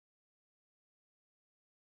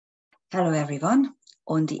Hello everyone.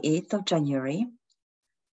 On the 8th of January,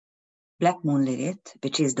 Black Moon Lilith,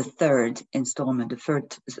 which is the third installment, the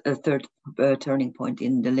third turning point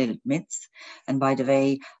in the Lilith myths. And by the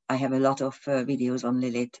way, I have a lot of videos on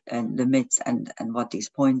Lilith and the myths and what these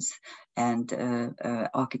points and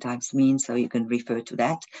archetypes mean, so you can refer to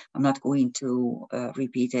that. I'm not going to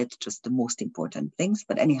repeat it, just the most important things.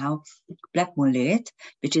 But anyhow, Black Moon Lilith,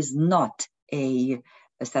 which is not a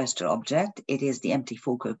celestial object, it is the empty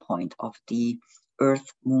focal point of the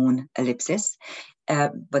Earth-Moon ellipsis,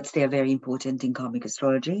 but they are very important in karmic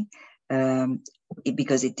astrology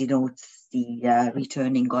because it denotes the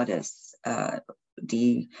returning goddess,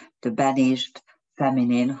 the banished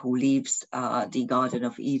feminine who leaves the Garden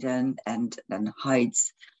of Eden and then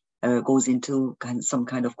hides, goes into some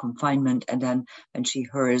kind of confinement, and then when she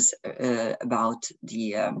hears about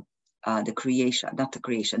the creation, not the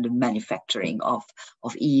creation, the manufacturing of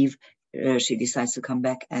Eve, she decides to come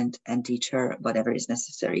back and teach her whatever is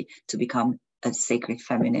necessary to become a sacred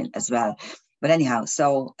feminine as well. But anyhow,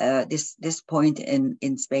 so this point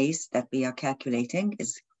in space that we are calculating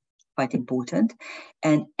is quite important,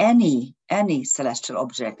 and any celestial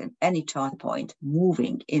object and any chart point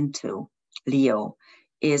moving into Leo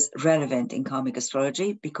is relevant in karmic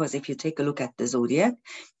astrology, because if you take a look at the zodiac,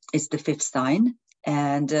 it's the 5th sign.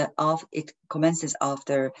 And it commences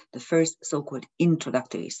after the first so-called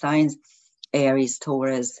introductory signs, Aries,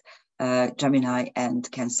 Taurus, Gemini, and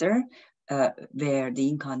Cancer, where the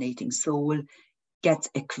incarnating soul gets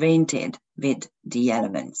acquainted with the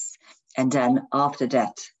elements. And then after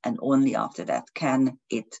that, and only after that, can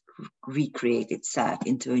it recreate itself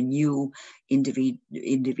into a new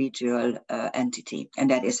individual entity.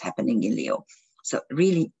 And that is happening in Leo. So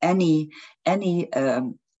really any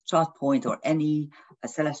chart point or any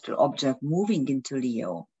celestial object moving into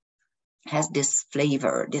Leo has this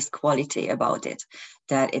flavor, this quality about it,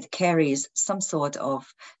 that it carries some sort of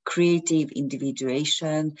creative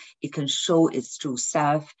individuation. It can show its true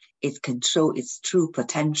self. It can show its true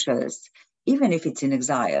potentials, even if it's in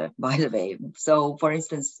exile, by the way. So, for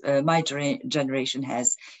instance, my generation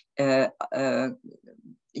has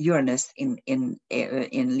Uranus in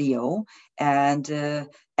Leo, and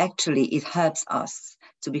actually it helps us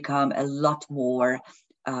to become a lot more,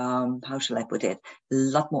 how shall I put it, a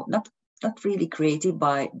lot more, not really creative,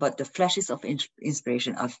 but the flashes of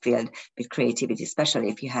inspiration are filled with creativity, especially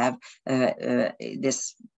if you have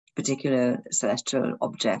this particular celestial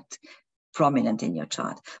object prominent in your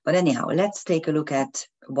chart. But anyhow, let's take a look at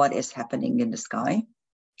what is happening in the sky.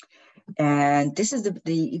 And this is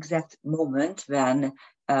the exact moment when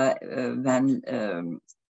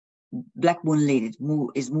Black Moon Lilith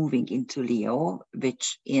is moving into Leo,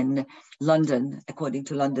 which in London, according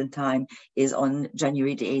to London time, is on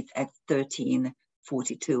January the 8th at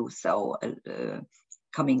 13:42. So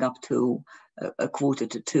coming up to a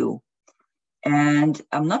 1:45. And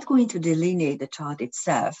I'm not going to delineate the chart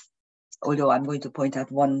itself, although I'm going to point out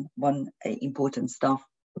one important stuff,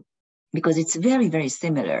 because it's very, very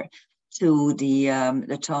similar to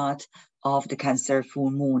the chart of the Cancer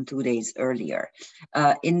full moon 2 days earlier.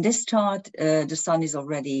 In this chart, the sun is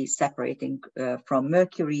already separating from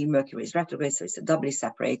Mercury. Mercury is retrograde, so it's a doubly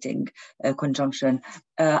separating conjunction.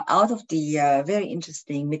 Out of the very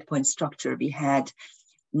interesting midpoint structure we had,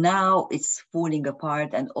 now it's falling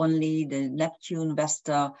apart, and only the Neptune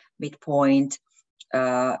Vesta midpoint,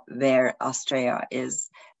 where Astrea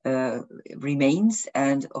is, remains.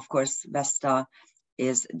 And of course, Vesta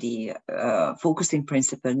is the focusing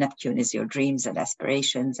principle. Neptune is your dreams and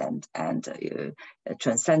aspirations and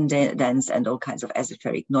transcendence and all kinds of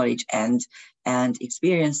esoteric knowledge and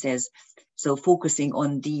experiences. So focusing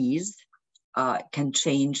on these can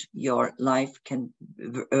change your life, can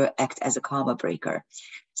act as a karma breaker.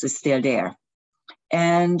 So it's still there.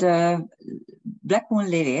 And Black Moon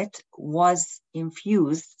Lilith was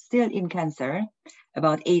infused, still in Cancer,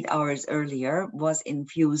 about 8 hours earlier, was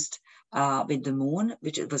infused with the moon,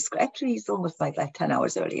 which it was actually, it's almost like 10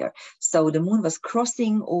 hours earlier. So the moon was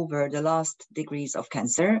crossing over the last degrees of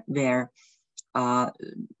Cancer, where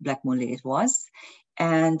Black Moon Lilith was.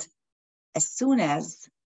 And as soon as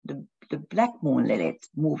the Black Moon Lilith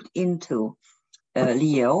moved into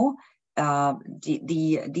Leo,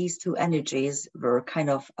 these two energies were kind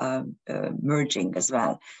of merging as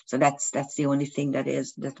well. So that's the only thing that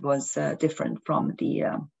was different from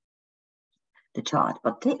the chart.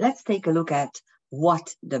 But let's take a look at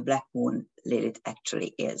what the Black Moon Lilith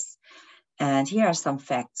actually is. And here are some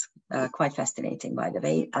facts, quite fascinating, by the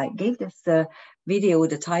way. I gave this video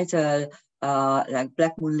the title like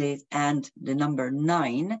Black Moon Lilith and the number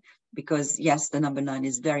 9, because yes, the number 9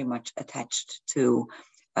 is very much attached to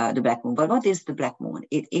the black moon. But what is the black moon?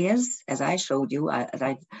 It is, as I showed you,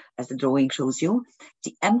 as the drawing shows you,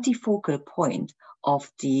 the empty focal point of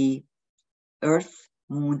the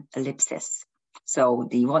Earth-Moon ellipsis. So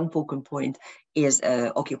the one focal point is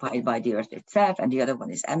occupied by the Earth itself, and the other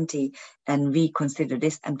one is empty. And we consider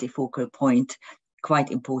this empty focal point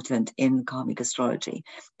quite important in karmic astrology.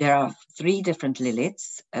 There are 3 different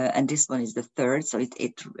Liliths, and this one is the third, so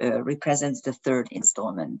it represents the third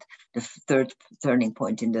installment, the third turning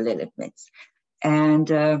point in the Lilith myths.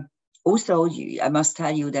 And also, I must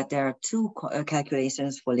tell you that there are 2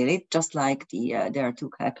 calculations for Lilith, just like there are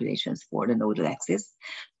 2 calculations for the nodal axis.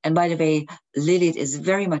 And by the way, Lilith is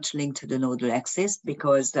very much linked to the nodal axis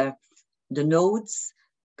because the nodes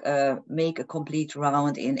make a complete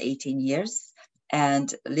round in 18 years.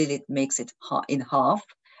 And Lilith makes it in half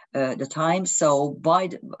the time. So by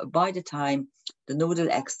the time the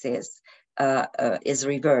nodal axis is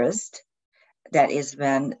reversed, that is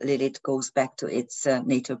when Lilith goes back to its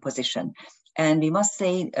natal position. And we must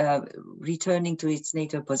say returning to its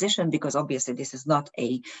natal position, because obviously this is not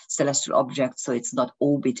a celestial object, so it's not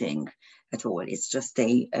orbiting at all. It's just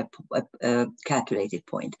a calculated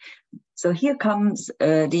point. So here comes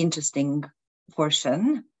the interesting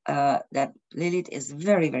portion. That Lilith is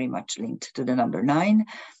very, very much linked to the number 9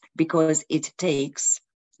 because it takes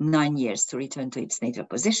 9 years to return to its natal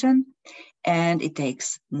position, and it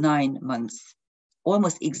takes 9 months,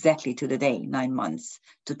 almost exactly to the day, 9 months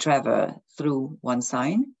to travel through one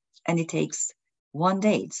sign, and it takes 1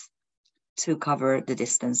 day to cover the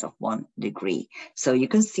distance of 1 degree. So you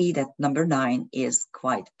can see that number 9 is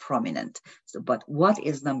quite prominent. So, but what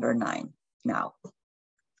is number 9 now?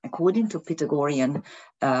 According to Pythagorean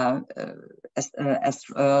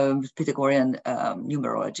Pythagorean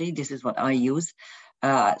numerology, this is what I use,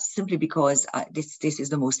 simply because this is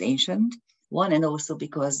the most ancient one, and also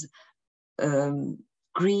because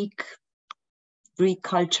Greek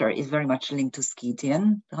culture is very much linked to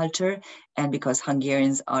Scythian culture, and because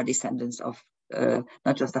Hungarians are descendants of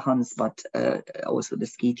not just the Huns but also the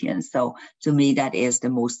Scythians. So to me, that is the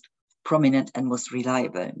most prominent and most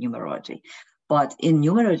reliable numerology. But in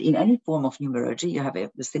numerology, in any form of numerology, you have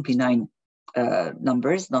simply 9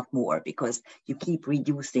 numbers, not more, because you keep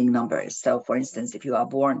reducing numbers. So for instance, if you are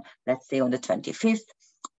born, let's say on the 25th,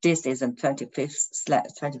 this is on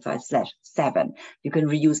 25/7. You can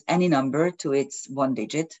reduce any number to its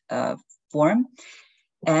 1-digit form.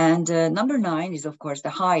 And number 9 is, of course,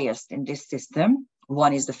 the highest in this system.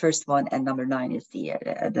 1 is the first one, and number 9 is the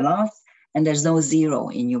last. And there's no 0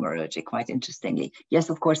 in numerology, quite interestingly. Yes,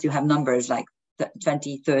 of course, you have numbers like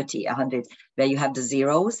 20, 30, 100, where you have the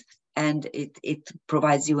zeros, and it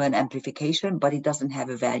provides you an amplification, but it doesn't have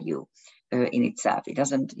a value in itself. It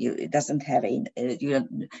doesn't have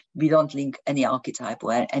we don't link any archetype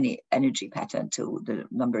or any energy pattern to the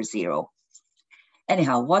number 0.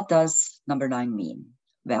 Anyhow, what does number 9 mean?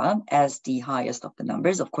 Well, as the highest of the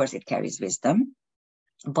numbers, of course, it carries wisdom.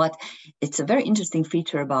 But it's a very interesting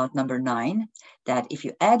feature about number 9 that if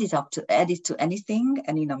you add it to anything,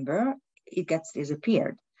 any number, it gets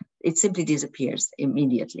disappeared. It simply disappears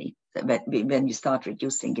immediately. But when you start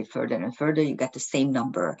reducing it further and further, you get the same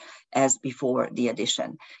number as before the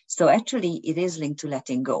addition. So actually, it is linked to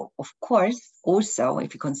letting go. Of course, also,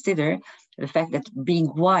 if you consider the fact that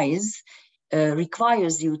being wise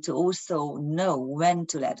requires you to also know when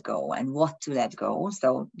to let go and what to let go.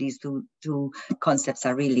 So these two concepts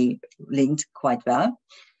are really linked quite well.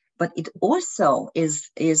 But it also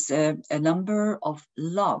is a number of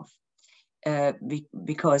love,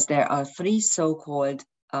 because there are 3 so-called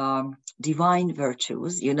divine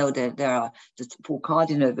virtues. You know that there are the 4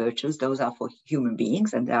 cardinal virtues, those are for human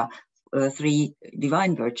beings, and there are 3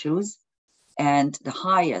 divine virtues, and the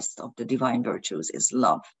highest of the divine virtues is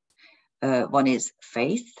love. One is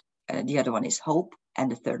faith, the other one is hope,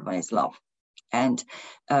 and the third one is love. And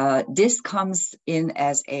this comes in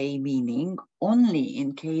as a meaning only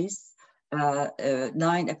in case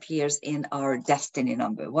 9 appears in our destiny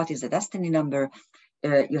number. What is a destiny number?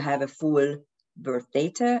 You have a full birth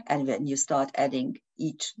data, and when you start adding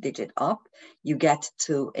each digit up, you get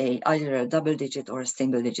to either a double digit or a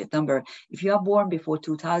single digit number. If you are born before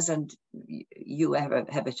 2000, you have a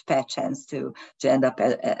fair chance to end up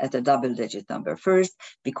at a double digit number. First,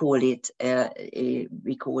 we call it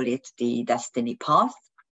the destiny path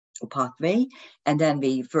or pathway, and then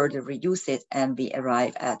we further reduce it and we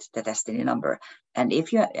arrive at the destiny number. And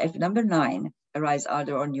if number 9 arrives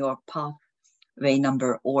either on your pathway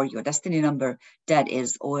number or your destiny number, that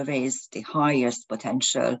is always the highest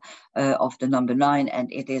potential of the number 9,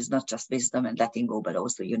 and it is not just wisdom and letting go, but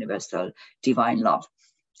also universal divine love,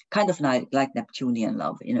 kind of like Neptunian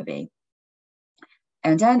love in a way.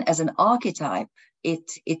 And then as an archetype,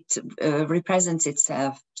 it represents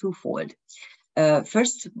itself twofold.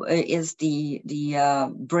 First is the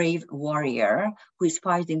brave warrior who is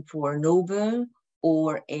fighting for a noble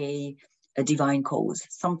or a divine cause,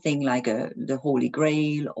 something like the Holy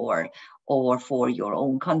Grail, or for your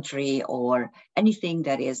own country, or anything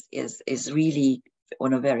that is really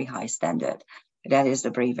on a very high standard. That is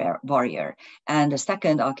the brave warrior. And the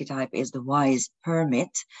second archetype is the wise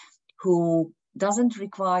hermit, who doesn't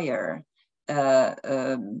require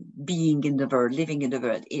being in the world, living in the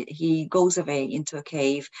world. He goes away into a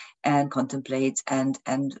cave and contemplates and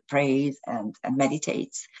prays and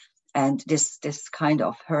meditates. And this kind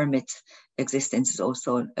of hermit existence is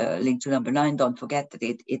also linked to number 9. Don't forget that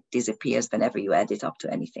it disappears whenever you add it up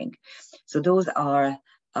to anything. So those are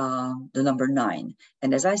the number 9.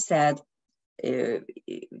 And as I said, the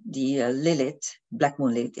Lilith, Black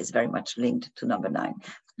Moon Lilith, is very much linked to number 9.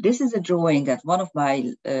 This is a drawing that one of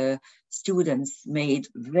my students made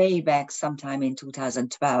way back sometime in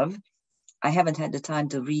 2012. I haven't had the time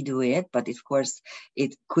to redo it, but of course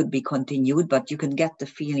it could be continued, but you can get the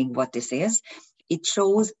feeling what this is. It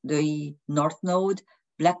shows the North Node,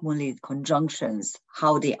 Black Moon Lilith conjunctions,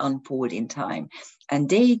 how they unfold in time. And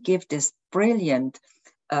they give this brilliant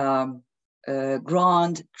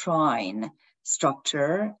grand trine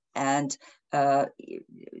structure, and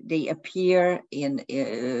they appear in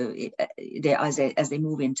as they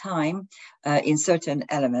move in time in certain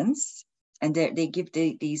elements, and they give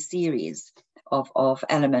these series of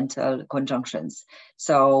elemental conjunctions.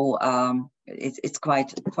 So it's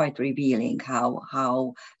quite revealing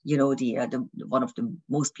how you know the one of the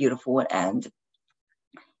most beautiful and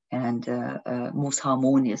most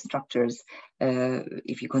harmonious structures,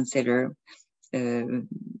 if you consider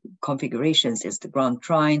configurations, is the Grand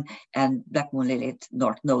Trine, and Black Moon Lilith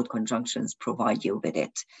North Node conjunctions provide you with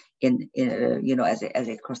it in you know, as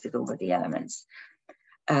it crosses over the elements.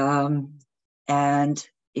 And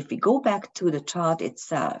if we go back to the chart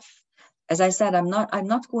itself, as I said, I'm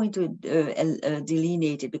not going to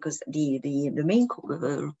delineate it, because the main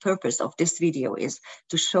purpose of this video is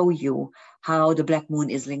to show you how the Black Moon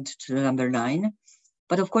is linked to the number 9.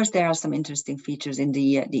 But of course, there are some interesting features in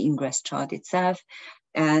the ingress chart itself.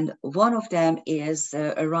 And one of them is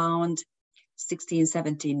around 16,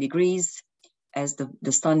 17 degrees, as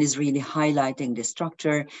the sun is really highlighting the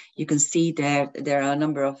structure. You can see there are a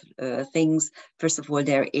number of things. First of all,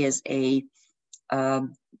 there is a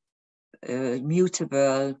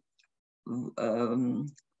mutable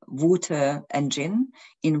water engine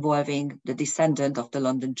involving the descendant of the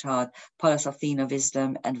London chart, Pallas Athena,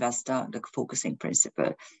 wisdom, and Vesta, the focusing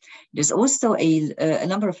principle. There's also a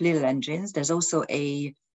number of little engines. There's also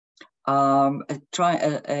a half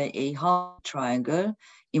triangle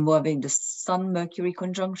involving the Sun-Mercury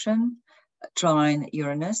conjunction, trine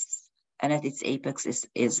Uranus, and at its apex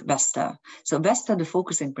is Vesta. So Vesta, the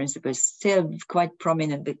focusing principle, is still quite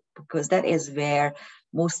prominent, because that is where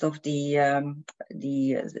most of the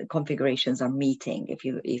configurations are meeting.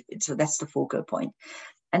 So that's the focal point.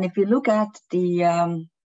 And if you look at the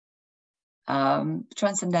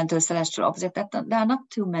transcendental celestial object, there are not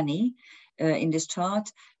too many in this chart.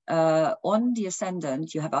 On the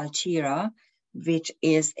ascendant, you have Altira, which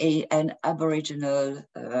is an Aboriginal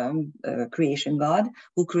creation god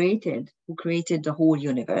who created the whole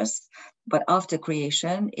universe. But after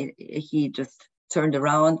creation, he just turned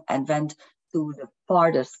around and went to the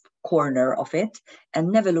farthest corner of it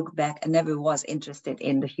and never looked back, and never was interested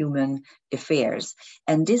in the human affairs.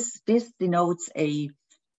 And this denotes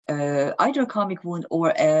either a karmic wound or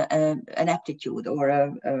an aptitude or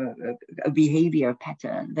a behavior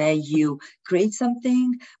pattern, where you create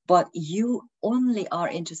something, but you only are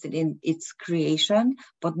interested in its creation,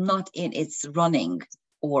 but not in its running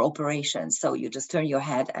or operation. So you just turn your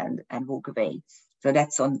head and walk away. So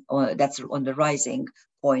that's on the rising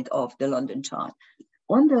point of the London chart.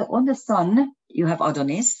 On the sun, you have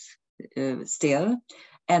Adonis still.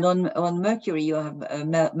 And on Mercury, you have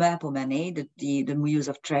Melpomene, the muse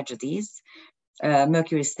of tragedies.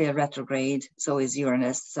 Mercury is still retrograde, so is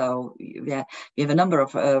Uranus. So we have a number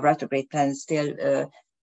of retrograde planets still.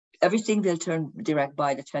 Everything will turn direct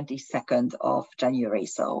by the 22nd of January.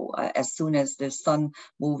 So as soon as the sun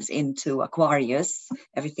moves into Aquarius,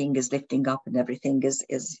 everything is lifting up and everything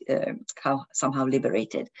is somehow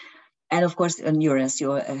liberated. And of course, on Uranus,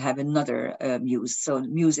 you have another muse. So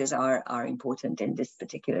muses are important in this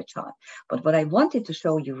particular chart. But what I wanted to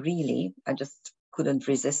show you, really, I just couldn't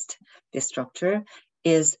resist this structure,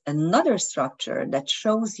 is another structure that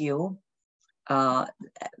shows you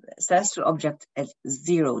celestial object at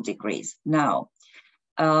 0 degrees. Now,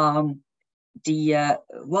 why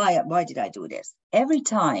did I do this? every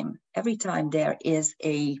time there is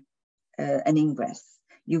an ingress,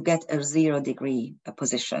 you get a 0 degree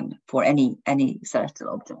position for any celestial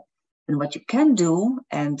object. And what you can do,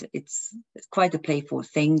 and it's quite a playful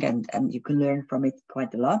thing, and you can learn from it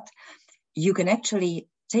quite a lot, you can actually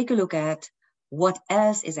take a look at what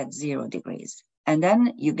else is at 0 degrees. And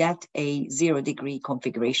then you get a 0 degree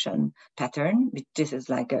configuration pattern. This is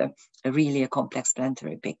like a really complex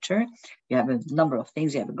planetary picture. You have a number of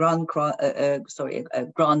things. You have a grand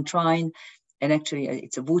trine, and actually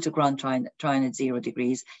it's a water grand trine at 0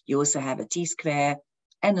 degrees. You also have a T-square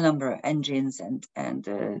and a number of engines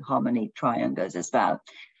and harmonic triangles as well.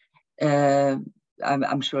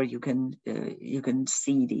 I'm sure you can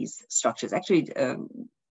see these structures. Actually,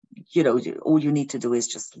 you know, all you need to do is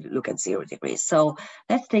just look at 0 degrees. So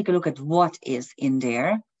let's take a look at what is in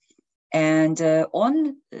there. And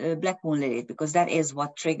on Black Moon Lilith, because that is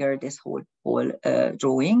what triggered this whole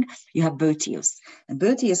drawing, you have Boetius. And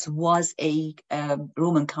Boetius was a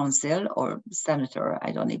Roman consul or senator.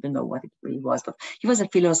 I don't even know what it really was, but he was a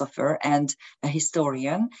philosopher and a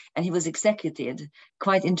historian. And he was executed,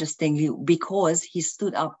 quite interestingly, because he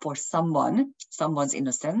stood up for someone's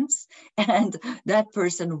innocence. And that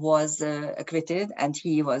person was acquitted, and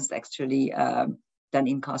he was actually then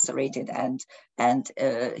incarcerated, and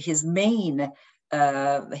his main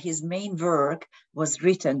work was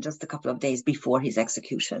written just a couple of days before his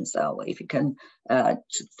execution. So if you can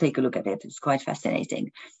take a look at it, it's quite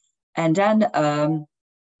fascinating. And then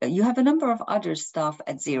you have a number of other stuff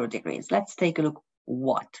at 0 degrees. Let's take a look.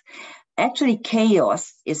 What? Actually,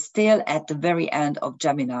 chaos is still at the very end of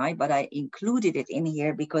Gemini, but I included it in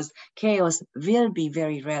here because chaos will be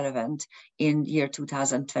very relevant in year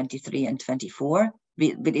 2023 and 24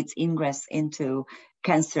 with its ingress into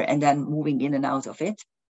Cancer and then moving in and out of it.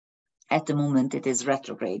 At the moment, it is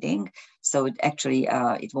retrograding, so it actually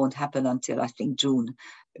it won't happen until I think June.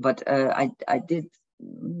 But I did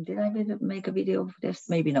I make a video of this?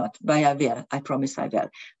 Maybe not, but I will. I promise I will.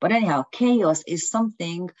 But anyhow, chaos is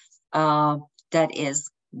something that is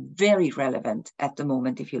very relevant at the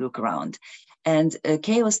moment if you look around. And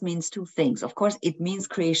chaos means two things. Of course, it means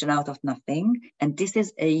creation out of nothing, and this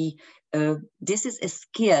is a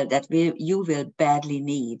skill that you will badly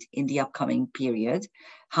need in the upcoming period,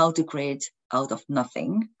 how to create out of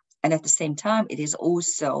nothing. And at the same time, it is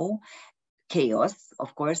also chaos,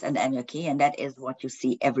 of course, and anarchy, and that is what you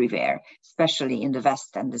see everywhere, especially in the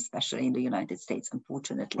West and especially in the United States,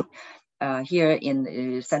 unfortunately. Here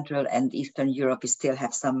in Central and Eastern Europe, we still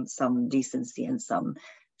have some decency and some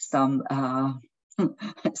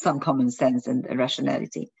common sense and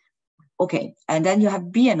rationality. Okay, and then you have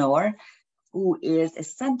Bienor, who is a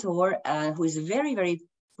centaur, who is very, very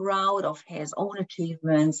proud of his own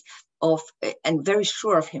achievements, and very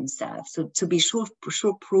sure of himself. So to be sure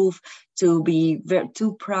proof, to be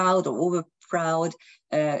too proud or over proud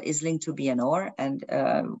is linked to Bienor and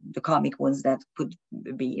the karmic wounds that could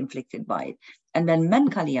be inflicted by it. And then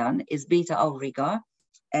Menkalian is Beta Auriga.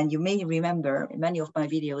 And you may remember in many of my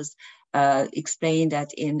videos explain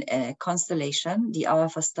that in a constellation, the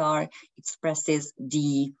alpha star expresses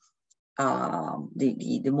the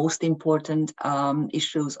most important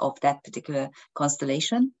issues of that particular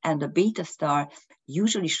constellation, and the beta star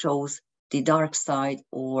usually shows the dark side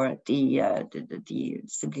or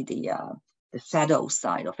simply the shadow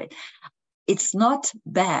side of it. It's not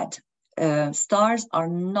bad. Stars are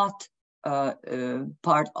not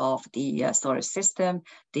part of the solar system.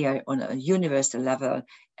 They are on a universal level,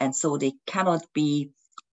 and so they cannot be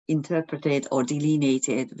interpreted or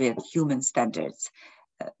delineated with human standards.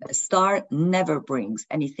 A star never brings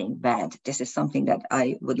anything bad. This is something that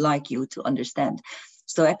I would like you to understand.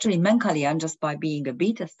 So actually, Menkalian, just by being a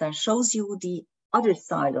beta star, shows you the other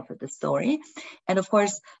side of the story. And of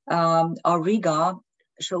course, Auriga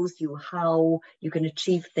shows you how you can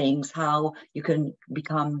achieve things, how you can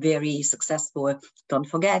become very successful. Don't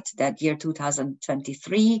forget that year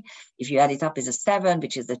 2023, if you add it up, is a 7,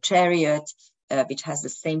 which is the Chariot, which has the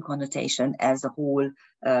same connotation as the whole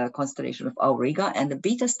constellation of Auriga. And the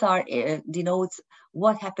beta star denotes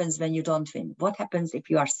what happens when you don't win, what happens if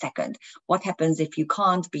you are second, what happens if you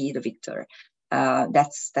can't be the victor.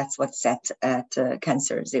 That's what's set at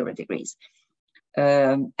Cancer 0 degrees.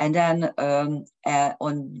 And then on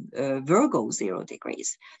Virgo 0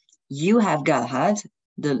 degrees, you have Galahad,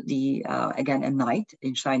 again a knight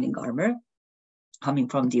in shining armor, coming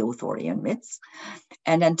from the Arthurian myths.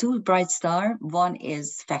 And then two bright star. One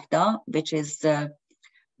is Fekta, which is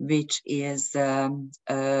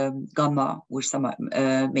Gamma Ursa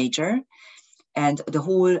Major, and the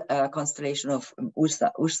whole constellation of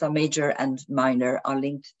Ursa Major and Minor are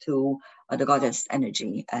linked to the goddess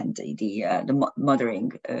energy and the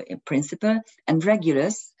mothering principle. And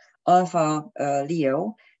Regulus, Alpha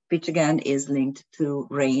Leo, which again is linked to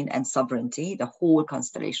reign and sovereignty. The whole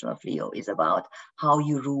constellation of Leo is about how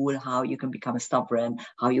you rule, how you can become a sovereign,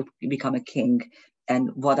 how you become a king,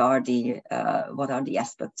 and what are the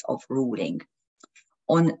aspects of ruling.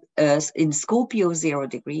 In Scorpio 0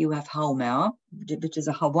 degree, you have Haumea, which is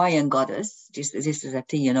a Hawaiian goddess. This is a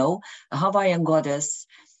thing, a Hawaiian goddess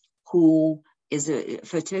who is a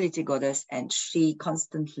fertility goddess, and she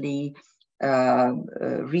constantly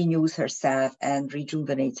renews herself and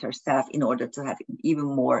rejuvenates herself in order to have even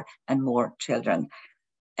more and more children.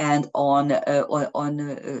 And on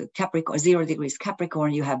Capricorn 0 degrees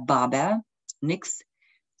Capricorn, you have Babel, Nyx,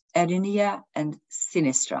 Erinia, and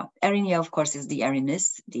Sinistra. Erinia, of course, is the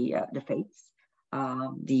Erinis, the fates,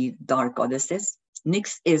 the dark goddesses.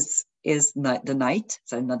 Nyx is the night,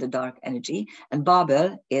 so another dark energy. And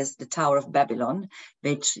Babel is the Tower of Babylon,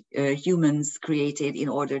 which humans created in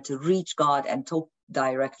order to reach God and talk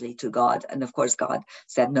directly to God. And of course, God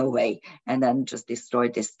said no way, and then just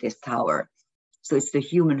destroyed this tower. So it's the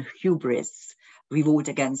human hubris, revolt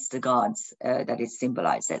against the gods, that it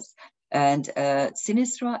symbolizes. And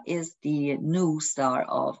Sinistra is the new star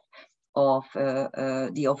of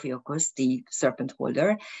the Ophiuchus, the serpent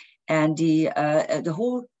holder, and the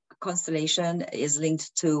whole constellation is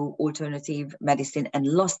linked to alternative medicine and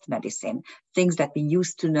lost medicine, things that we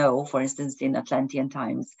used to know, for instance, in Atlantean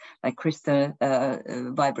times, like crystal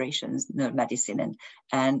vibrations, medicine,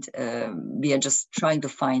 and we are just trying to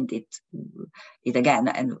find it again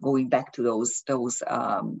and going back to those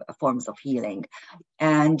forms of healing.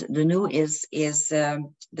 And the new is the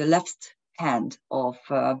left hand of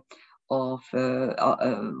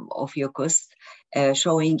Ophiuchus,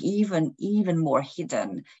 showing even more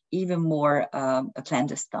hidden, even more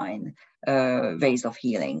clandestine ways of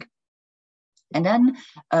healing. And then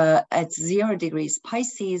at 0 degrees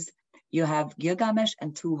Pisces, you have Gilgamesh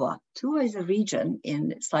and Tuva. Tuva is a region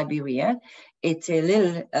in Siberia. It's a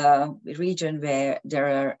little region where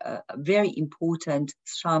there are very important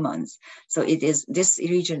shamans. So this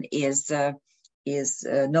region is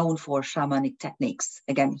known for shamanic techniques,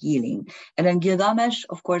 again, healing. And then Gilgamesh,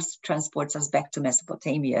 of course, transports us back to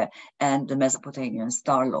Mesopotamia and the Mesopotamian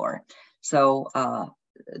star lore. So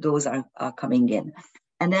those are coming in.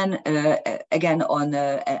 And then again,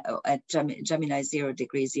 at Gemini 0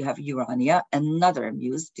 degrees, you have Urania, another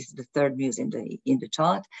muse. This is the third muse in the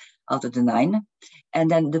chart out of the 9.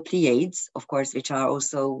 And then the Pleiades, of course, which are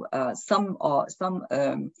also some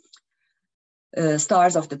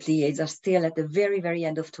stars of the Pleiades are still at the very, very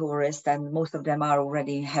end of Taurus, and most of them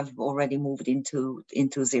have already moved into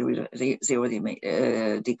 0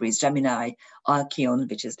 degrees Gemini. Alcyon,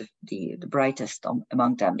 which is the brightest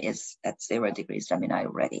among them, is at 0 degrees Gemini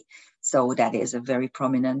already. So that is a very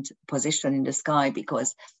prominent position in the sky,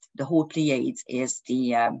 because the whole Pleiades is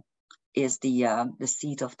the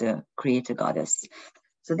seat of the creator goddess.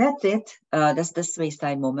 So that's it. That's the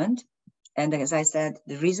space-time moment. And as I said,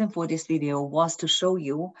 the reason for this video was to show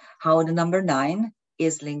you how the number 9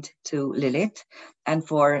 is linked to Lilith. And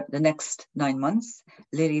for the next 9 months,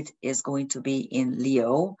 Lilith is going to be in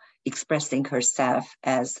Leo, expressing herself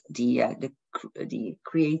as the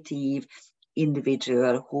creative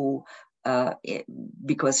individual who,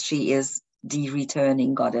 because she is the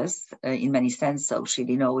returning goddess in many senses, so she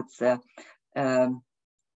denotes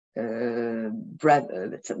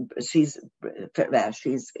she's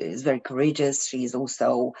very courageous. She's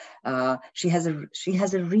also she has a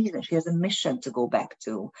reason, she has a mission to go back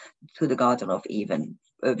to the Garden of Eden,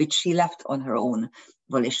 which she left on her own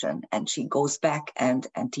volition, and she goes back and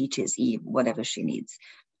teaches Eve whatever she needs.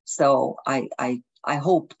 So I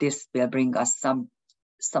hope this will bring us some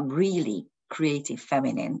really creative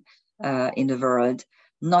feminine in the world,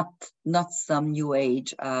 not some new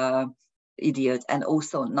age idiot, and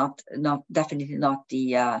also definitely not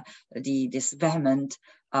this vehement,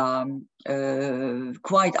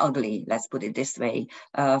 quite ugly, let's put it this way,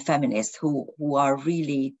 feminists who are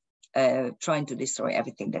really trying to destroy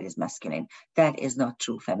everything that is masculine. That is not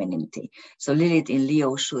true femininity. So Lilith in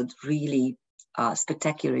Leo should really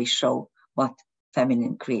spectacularly show what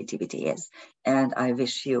feminine creativity is. And I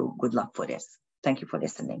wish you good luck for this. Thank you for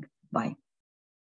listening. Bye.